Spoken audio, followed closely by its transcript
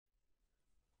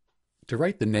To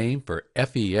write the name for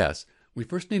FeS, we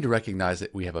first need to recognize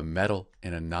that we have a metal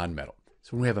and a nonmetal.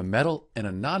 So when we have a metal and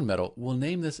a nonmetal, we'll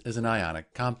name this as an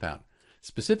ionic compound,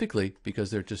 specifically because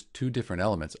they're just two different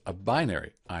elements, a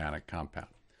binary ionic compound.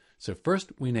 So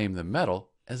first we name the metal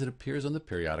as it appears on the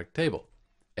periodic table.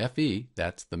 Fe,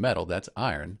 that's the metal, that's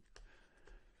iron.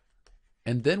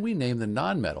 And then we name the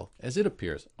nonmetal as it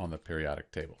appears on the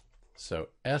periodic table. So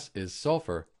S is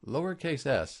sulfur, lowercase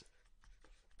s,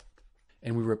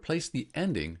 and we replace the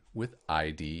ending with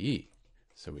IDE.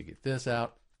 So we get this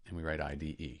out and we write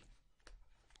IDE.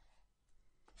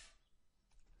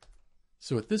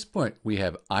 So at this point we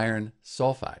have iron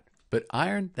sulfide. But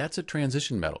iron, that's a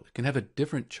transition metal. It can have a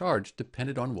different charge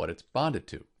depending on what it's bonded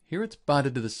to. Here it's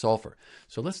bonded to the sulfur.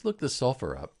 So let's look the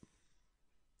sulfur up.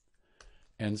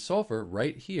 And sulfur,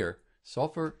 right here,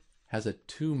 sulfur has a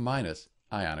 2-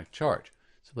 ionic charge.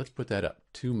 So let's put that up,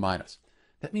 2-.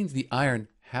 That means the iron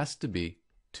has to be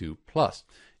 2+.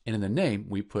 And in the name,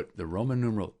 we put the Roman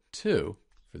numeral 2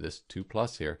 for this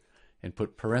 2+ here and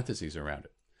put parentheses around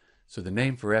it. So the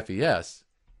name for FeS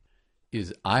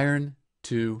is iron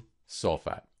 2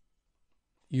 sulfide.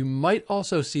 You might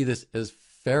also see this as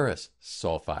ferrous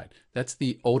sulfide. That's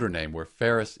the older name where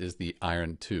ferrous is the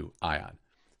iron 2 ion.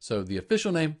 So the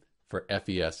official name for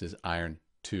FeS is iron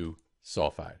 2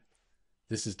 sulfide.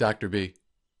 This is Dr. B,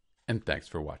 and thanks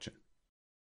for watching.